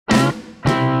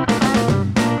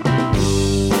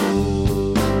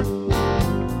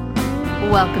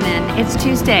Welcome in. It's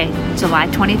Tuesday, July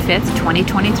 25th,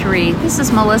 2023. This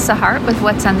is Melissa Hart with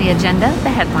What's on the Agenda, the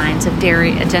headlines of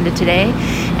Dairy Agenda today.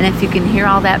 And if you can hear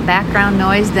all that background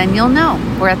noise, then you'll know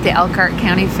we're at the Elkhart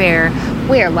County Fair.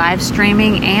 We are live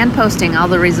streaming and posting all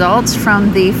the results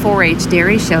from the 4-H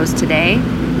dairy shows today.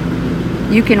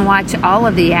 You can watch all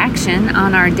of the action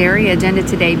on our Dairy Agenda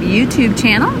Today YouTube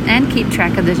channel and keep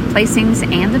track of the placings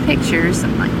and the pictures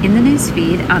in the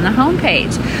newsfeed on the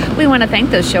homepage. We want to thank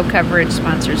those show coverage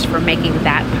sponsors for making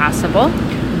that possible.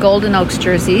 Golden Oaks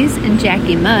Jerseys and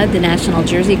Jackie Mudd, the National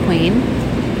Jersey Queen.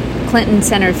 Clinton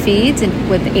Center Feeds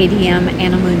with ADM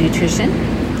Animal Nutrition.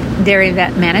 Dairy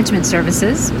Vet Management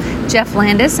Services. Jeff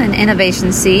Landis and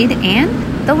Innovation Seed,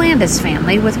 and the Landis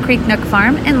family with Creek Nook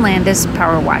Farm and Landis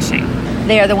Power Washing.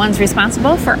 They are the ones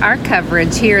responsible for our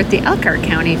coverage here at the Elkhart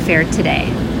County Fair today.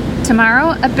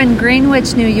 Tomorrow, up in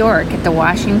Greenwich, New York, at the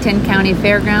Washington County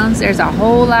Fairgrounds, there's a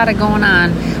whole lot of going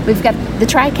on. We've got the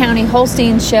Tri-County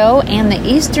Holstein Show and the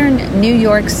Eastern New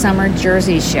York Summer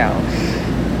Jersey Show.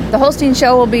 The Holstein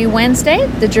Show will be Wednesday.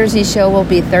 The Jersey Show will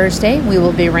be Thursday. We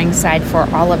will be ringside for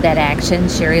all of that action.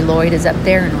 Sherry Lloyd is up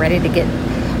there and ready to get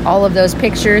all of those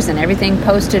pictures and everything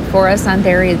posted for us on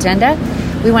Dairy Agenda.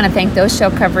 We want to thank those show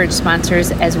coverage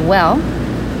sponsors as well.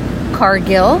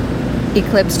 Cargill,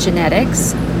 Eclipse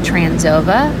Genetics,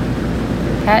 Transova,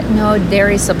 Patnode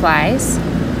Dairy Supplies,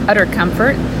 Utter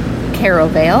Comfort,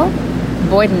 Carovale,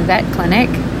 Boyden Vet Clinic,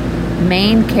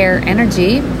 Maine Care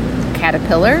Energy,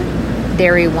 Caterpillar,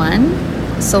 Dairy One,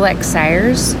 Select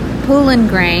Sires, Pool and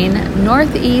Grain,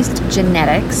 Northeast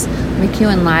Genetics,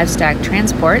 McEwen Livestock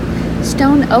Transport,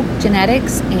 Stone Oak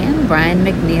Genetics, and Brian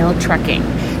McNeil Trucking.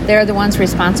 They're the ones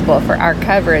responsible for our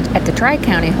coverage at the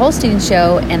Tri-County Holstein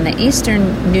Show and the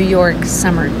Eastern New York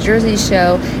Summer Jersey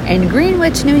Show in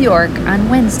Greenwich, New York on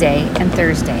Wednesday and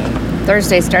Thursday.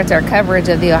 Thursday starts our coverage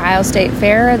of the Ohio State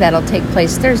Fair. That'll take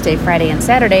place Thursday, Friday, and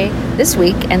Saturday this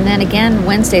week, and then again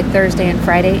Wednesday, Thursday, and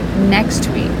Friday next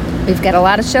week. We've got a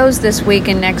lot of shows this week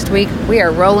and next week. We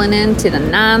are rolling into the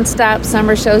non-stop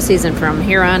summer show season from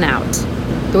here on out.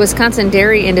 The Wisconsin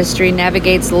dairy industry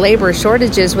navigates labor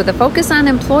shortages with a focus on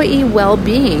employee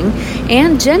well-being,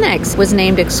 and Gen-X was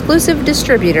named exclusive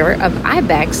distributor of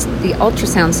IBEX, the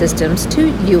ultrasound systems, to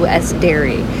U.S.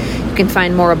 Dairy. You can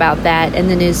find more about that in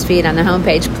the news feed on the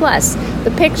homepage. Plus,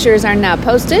 the pictures are now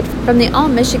posted from the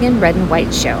All-Michigan Red and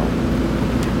White Show.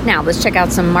 Now, let's check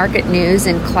out some market news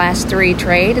in Class 3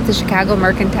 trade at the Chicago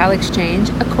Mercantile Exchange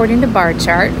according to bar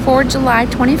chart for July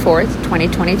 24th,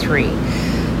 2023.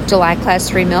 July Class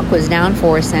 3 milk was down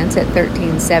 4 cents at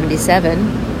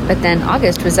 $13.77, but then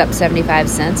August was up 75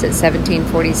 cents at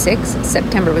 $17.46,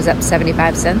 September was up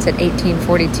 75 cents at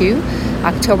 $18.42,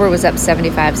 October was up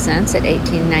 75 cents at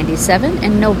 $18.97,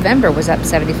 and November was up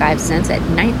 75 cents at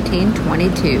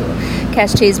 $19.22.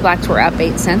 Cash cheese blocks were up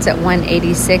 8 cents at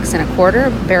 $1.86 and a quarter,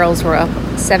 barrels were up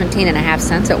 17.5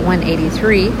 cents at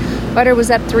 $1.83. Butter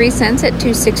was up 3 cents at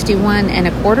 $2.61 and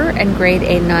a quarter, and grade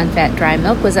A non-fat dry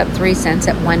milk was up 3 cents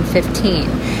at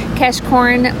 $1.15. Cash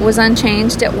corn was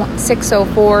unchanged at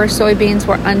 $6.04, soybeans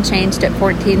were unchanged at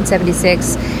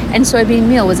 $14.76, and soybean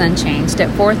meal was unchanged at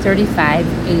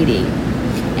 $4.35.80.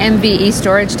 MVE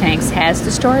Storage Tanks has the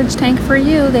storage tank for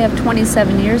you. They have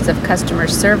 27 years of customer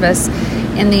service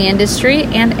in the industry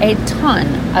and a ton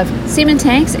of semen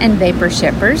tanks and vapor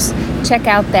shippers. Check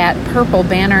out that purple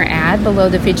banner ad below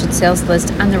the featured sales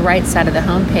list on the right side of the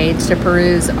homepage to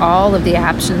peruse all of the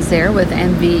options there with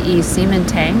MVE semen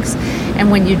tanks. And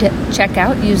when you check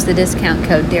out, use the discount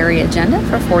code Dairy Agenda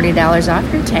for $40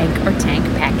 off your tank or tank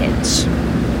package.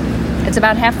 It's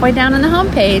about halfway down on the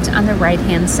homepage on the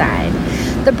right-hand side.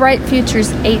 The Bright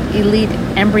Futures 8 Elite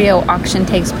Embryo Auction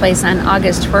takes place on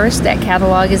August 1st. That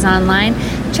catalog is online.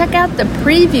 Check out the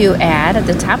preview ad at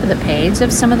the top of the page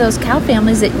of some of those cow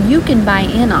families that you can buy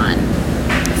in on.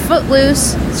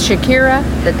 Footloose, Shakira,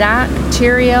 The Doc,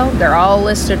 Cheerio, they're all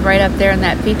listed right up there in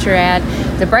that feature ad.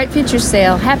 The Bright Futures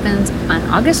sale happens on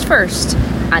August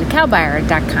 1st on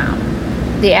cowbuyer.com.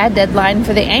 The ad deadline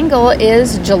for the angle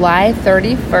is July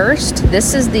 31st.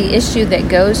 This is the issue that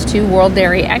goes to World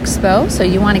Dairy Expo, so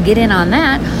you want to get in on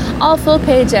that. All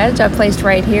full-page ads are placed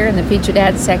right here in the featured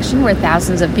ads section where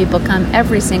thousands of people come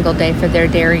every single day for their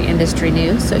dairy industry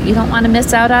news, so you don't want to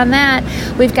miss out on that.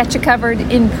 We've got you covered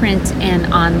in print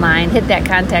and online. Hit that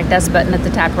Contact Us button at the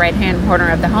top right-hand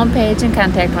corner of the homepage and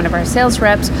contact one of our sales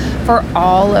reps for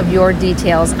all of your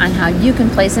details on how you can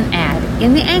place an ad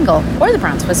in the Angle or the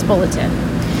Brown Swiss Bulletin.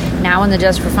 Now in the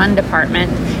Just for Fun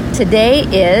department, today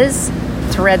is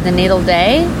Thread the Needle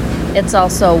Day. It's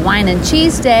also Wine and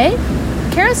Cheese Day,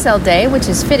 Carousel Day, which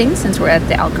is fitting since we're at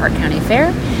the Elkhart County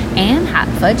Fair, and Hot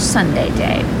Fudge Sundae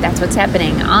Day. That's what's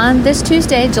happening on this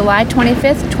Tuesday, July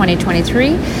 25th, 2023.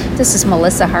 This is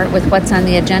Melissa Hart with What's on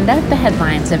the Agenda, the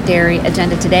headlines of Dairy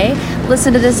Agenda Today.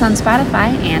 Listen to this on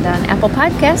Spotify and on Apple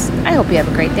Podcasts. I hope you have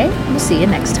a great day. We'll see you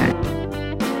next time.